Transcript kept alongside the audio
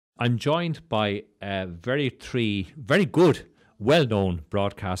I'm joined by three very good, well-known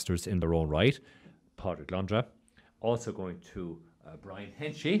broadcasters in their own right. Padraig, also going to Brian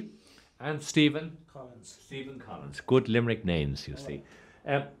Henchy and Stephen Collins. Good Limerick names, you see.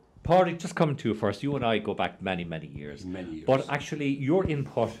 Padraig, just coming to you first. You and I go back many, many years. But actually, your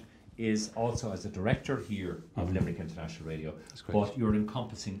input is also as a director here of Limerick International Radio. But you're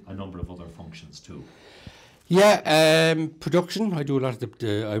encompassing a number of other functions too. Yeah, production. I do a lot of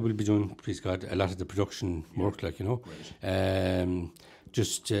I will be doing, please God, a lot of the production work, like, you know.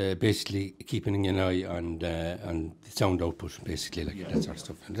 Just basically keeping an eye on the sound output, basically, like that sort of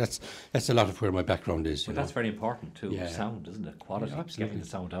stuff. And that's a lot of where my background is. But that's very important too. Sound, isn't it? Quality, getting the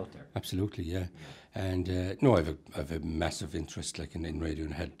sound out there. Absolutely, yeah. And no, I've a massive interest, like, in radio,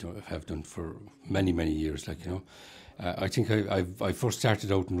 and have done for many, many years, like, you know. I think I first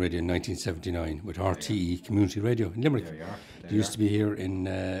started out in radio in 1979 with RTE Community Radio in Limerick. They used to be here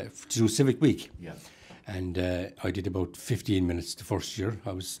to do Civic Week. Yeah. And I did about 15 minutes the first year.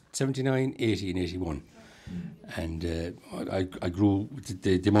 I was 79, 80 and 81. And I grew,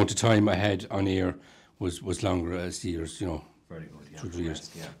 the amount of time I had on air was longer as the years, you know. Very good, yeah. Through the years.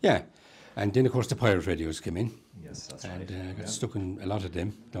 Yeah. And then, of course, the pirate radios came in. Yes, that's right. And I got stuck in a lot of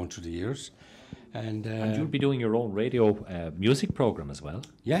them down through the years. And you'll be doing your own radio music program as well.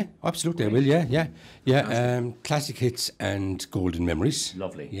 Yeah, absolutely. Great. I will. Yeah. Classic hits and golden memories.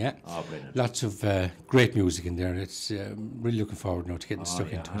 Lovely. Yeah. Oh, brilliant. Lots of great music in there. It's really looking forward now to getting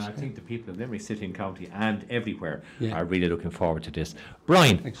stuck into and it. I think the people of Limerick City and County and everywhere are really looking forward to this.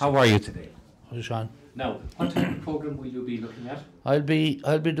 Brian, how are you today? Hi, Sean. Now, what type of program will you be looking at? I'll be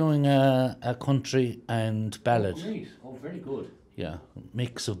doing a country and ballad. Oh, great. Oh, very good. Yeah,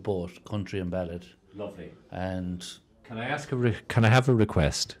 mix of both country and ballad. Lovely. And can I ask can I have a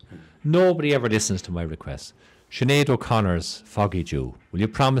request? Nobody ever listens to my requests. Sinead O'Connor's Foggy Dew. Will you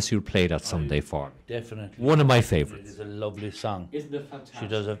promise you'll play that someday for me? Definitely. One of my favourites. It is a lovely song. Isn't it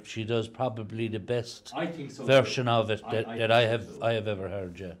fantastic? She does probably the best so version of it that I have ever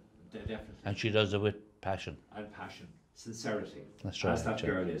heard. Yeah. Definitely. And she does it with passion. And passion, sincerity. That's right. As that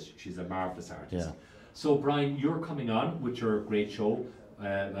girl is. She's a marvellous artist. Yeah. So, Brian, you're coming on with your great show.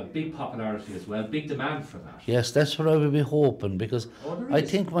 A big popularity as well, big demand for that. Yes, that's what I will be hoping, because I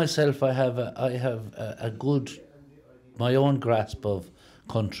think myself I have a good, my own grasp of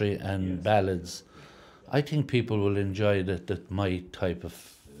country and ballads. I think people will enjoy that my type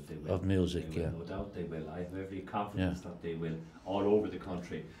of music. No doubt they will. I have every confidence that they will, all over the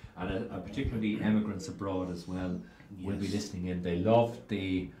country, and particularly immigrants abroad as well will be listening in. They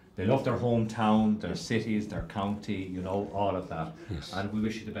love their hometown, their cities, their county, you know, all of that. Yes. And we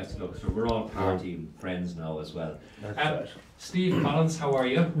wish you the best of luck. So we're all party friends now as well. Right. Steve Collins, how are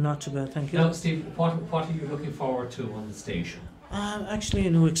you? Not too bad, thank you. Now, Steve, what are you looking forward to on the station? Actually, a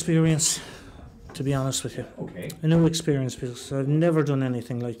new experience, to be honest with you. Okay. A new experience, because I've never done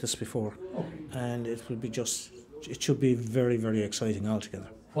anything like this before. Okay. And it should be very, very exciting altogether.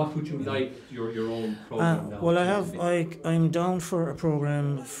 What would you like your own program now? Well, I'm down for a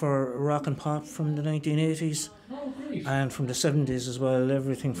program for rock and pop from the 1980s. Oh, great. And from the 70s as well,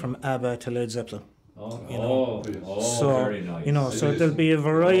 everything from ABBA to Led Zeppelin. Very nice. You know, so there'll be a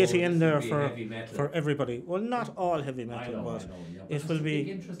variety in there for everybody. Well, not all heavy metal, but it will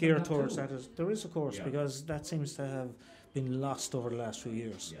be geared towards that. There is, of course, because that seems to have been lost over the last few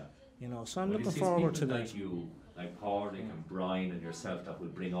years. Yeah. You know, so I'm looking forward to that. Like Padraig and Brian and yourself, that will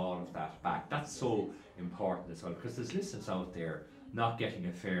bring all of that back. That's so important as well, because there's listeners out there not getting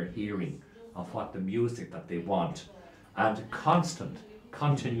a fair hearing of what the music that they want, and constant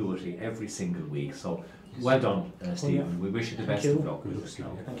continuity every single week. So well done, Stephen. We wish you the best of luck.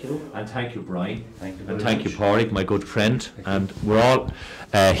 Thank you. And thank you, Brian. Thank you. And thank you, Padraig, my good friend. And we're all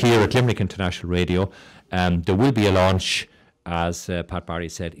here at Limerick International Radio. There will be a launch, as Pat Barry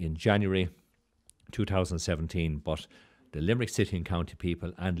said, in January 2017, but the Limerick City and County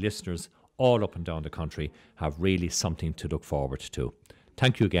people and listeners all up and down the country have really something to look forward to.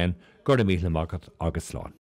 Thank you again. Gurda Míle August Lawn.